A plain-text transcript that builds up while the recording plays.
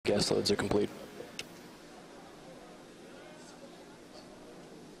gas loads are complete.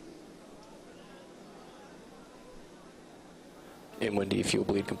 M1D fuel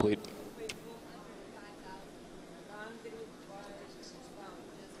bleed complete.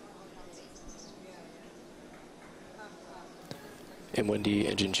 M1D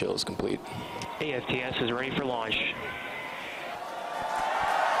engine chill is complete. AFTS is ready for launch.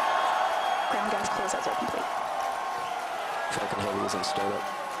 Ground gas closeouts are complete. Falcon Heavy is in startup.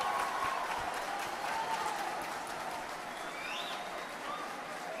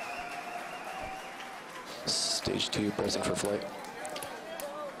 Stage 2 pressing for flight.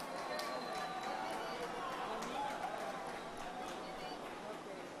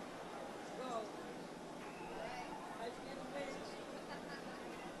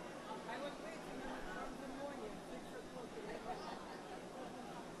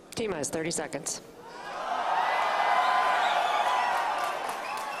 T-minus 30 seconds.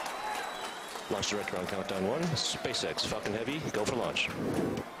 Launch director on countdown 1. SpaceX Falcon Heavy, go for launch.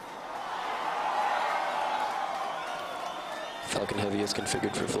 Falcon Heavy is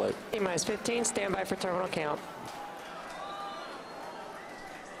configured for flight. T-minus 15, standby for terminal count.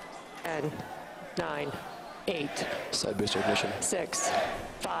 10, 9, 8. Side booster ignition. 6,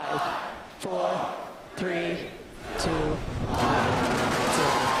 5, 4, 3, 2, 1, 0.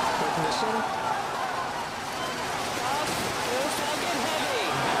 Ignition. Off. Here's Falcon Heavy.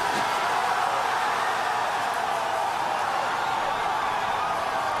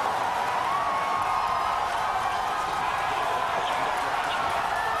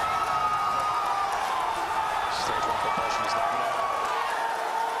 Stage 1 propulsion is nominated.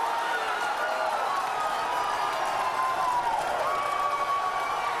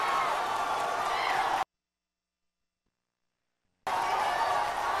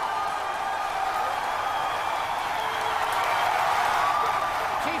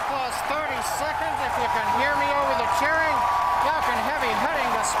 T-plus 30 seconds. If you can hear me over the cheering, Falcon Heavy heading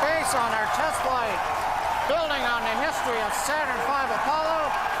to space on our test flight. Building on the history of Saturn V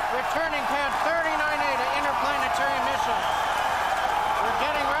Apollo, returning pad 39A to interplanetary missions. We're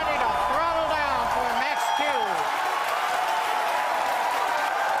getting ready to throttle down for max Q.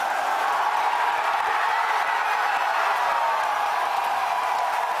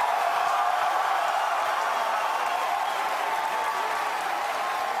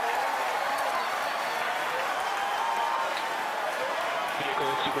 Vehicle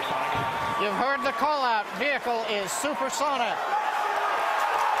is supersonic. You've heard the call out. Vehicle is supersonic.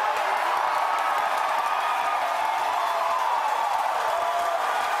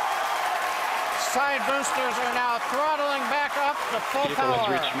 Side boosters are now throttling back up to full Vehicle has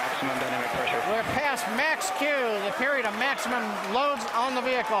power. reached maximum dynamic pressure. We're past max Q, the period of maximum loads on the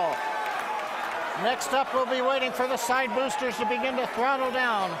vehicle. Next up, we'll be waiting for the side boosters to begin to throttle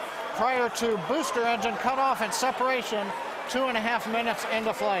down prior to booster engine cutoff and separation 2.5 minutes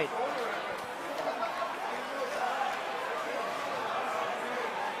into flight.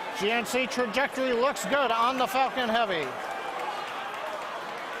 GNC trajectory looks good on the Falcon Heavy.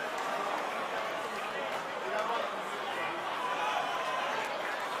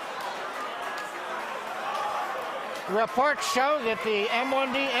 Reports show that the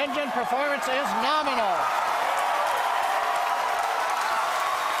M1D engine performance is nominal.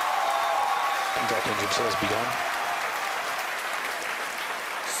 Contact engine chill has begun.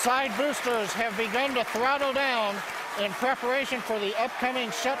 Side boosters have begun to throttle down in preparation for the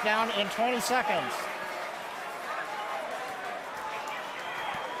upcoming shutdown in 20 seconds.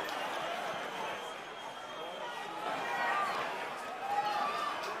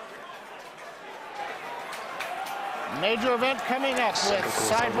 Major event coming up with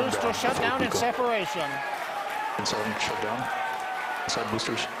side booster shutdown and separation. Inside shutdown. Side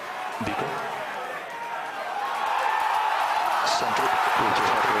boosters. Beaker. Center.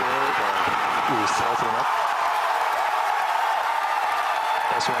 South and up.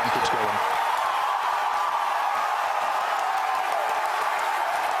 S1 keeps going.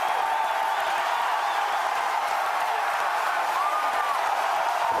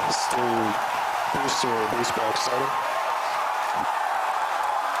 Still booster base box starting.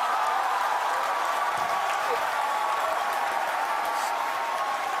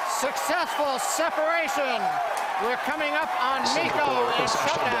 Successful separation. We're coming up on MECO and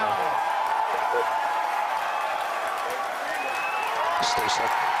shutdown. Stay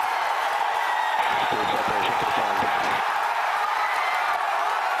set. Separation confirmed.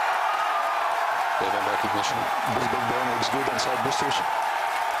 Event recognition. This big burn looks good on side boosters.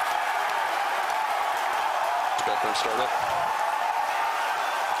 Backburn startup.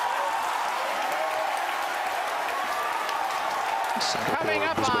 Coming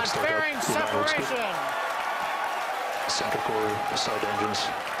up on fairing separation. Center core side engines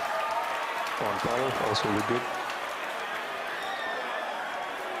on power, also look good.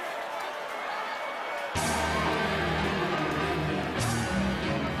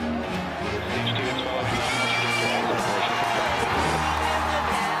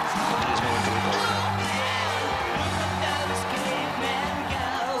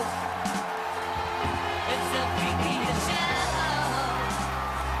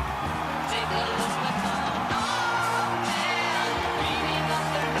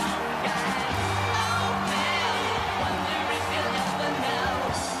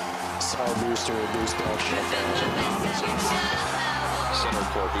 Booster, boost back, shutdown. Center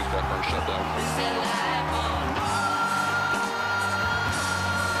core, boost back burn, shutdown.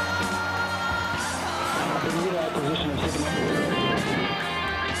 Position of signal.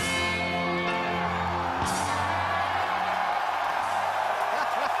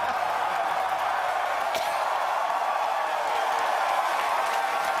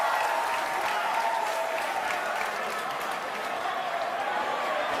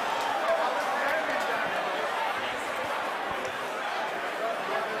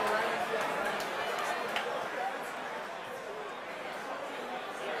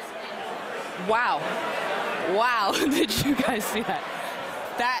 Wow. Wow. Did you guys see that?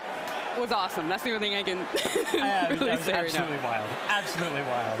 That was awesome. That's the only thing I can really say right now. Absolutely wild. Absolutely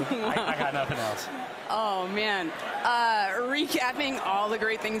wild. Wow. I got nothing else. Oh, man. Recapping all the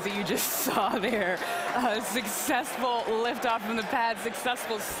great things that you just saw there. Successful liftoff from the pad,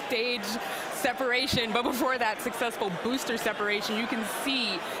 successful stage separation, but before that, successful booster separation. You can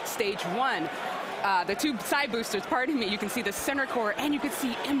see stage one. The two side boosters, pardon me, you can see the center core, and you can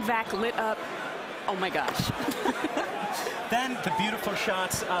see MVAC lit up. Oh my gosh. Then the beautiful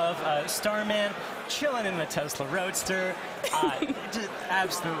shots of Starman chilling in the Tesla Roadster. Just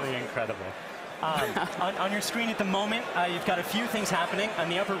absolutely incredible. On your screen at the moment, you've got a few things happening. On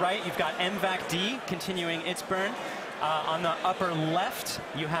the upper right, you've got MVAC D continuing its burn. On the upper left,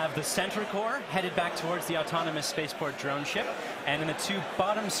 you have the center core headed back towards the autonomous spaceport drone ship. And in the two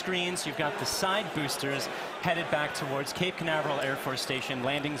bottom screens, you've got the side boosters headed back towards Cape Canaveral Air Force Station,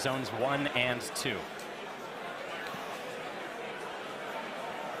 landing zones 1 and 2.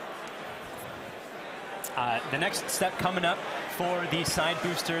 The next step coming up for the side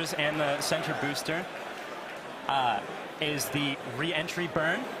boosters and the center booster is the re-entry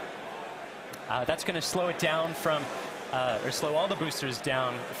burn. That's going to slow it down from, or slow all the boosters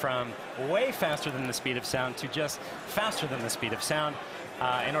down from way faster than the speed of sound to just faster than the speed of sound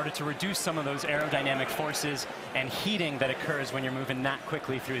in order to reduce some of those aerodynamic forces and heating that occurs when you're moving that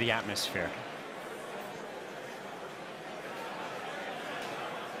quickly through the atmosphere.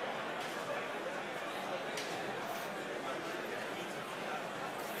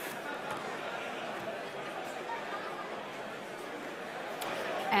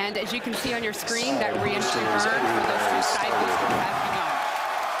 And as you can see on your screen, that re-entry burn for those two side boosters has begun.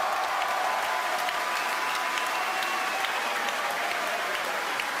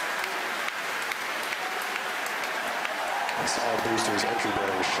 Side boosters, entry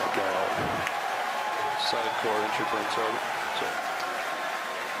burn shut down. Side core, entry burn target.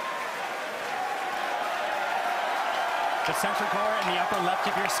 The center core in the upper left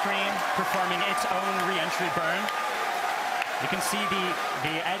of your screen performing its own re-entry burn. You can see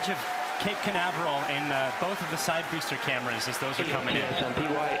the edge of Cape Canaveral in both of the side booster cameras as those are coming in.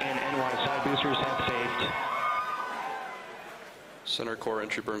 PY and NY side boosters have saved. Center core,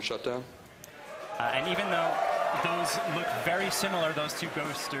 entry burn shutdown. And even though those look very similar, those two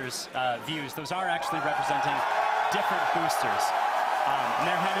boosters' views, those are actually representing different boosters. And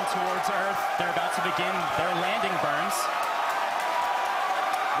they're heading towards Earth. They're about to begin their landing burns.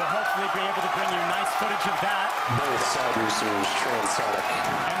 We'll hopefully be able to bring you nice footage of that. Both side boosters transonic.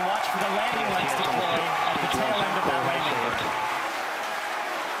 And watch for the landing lights deploy at the tail end of that landing burn.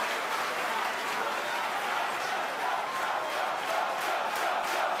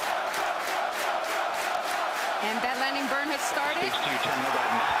 And that landing burn has started.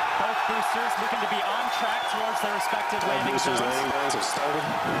 Both boosters looking to be on track towards their respective landing zones. Landing burns have started.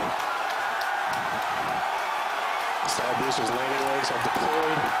 Side boosters landing legs are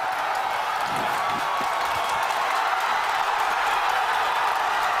deployed.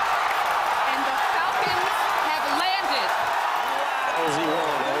 And the Falcons have landed.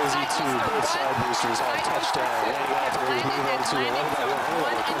 LZ1, LZ2, both side boosters have touchdown. Landing operators move on to 11 by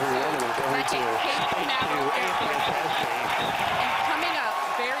 1, recovery 1 and recovery 2. And coming up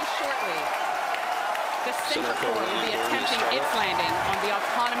very shortly, the center core will be attempting its landing on the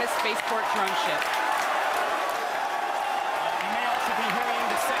autonomous spaceport drone ship. You may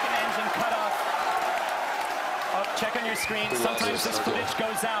Oh, check on your screen. Sometimes this footage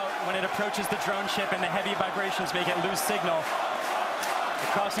goes out when it approaches the drone ship and the heavy vibrations make it lose signal.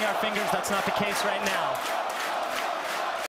 We're crossing our fingers, that's not the case right now.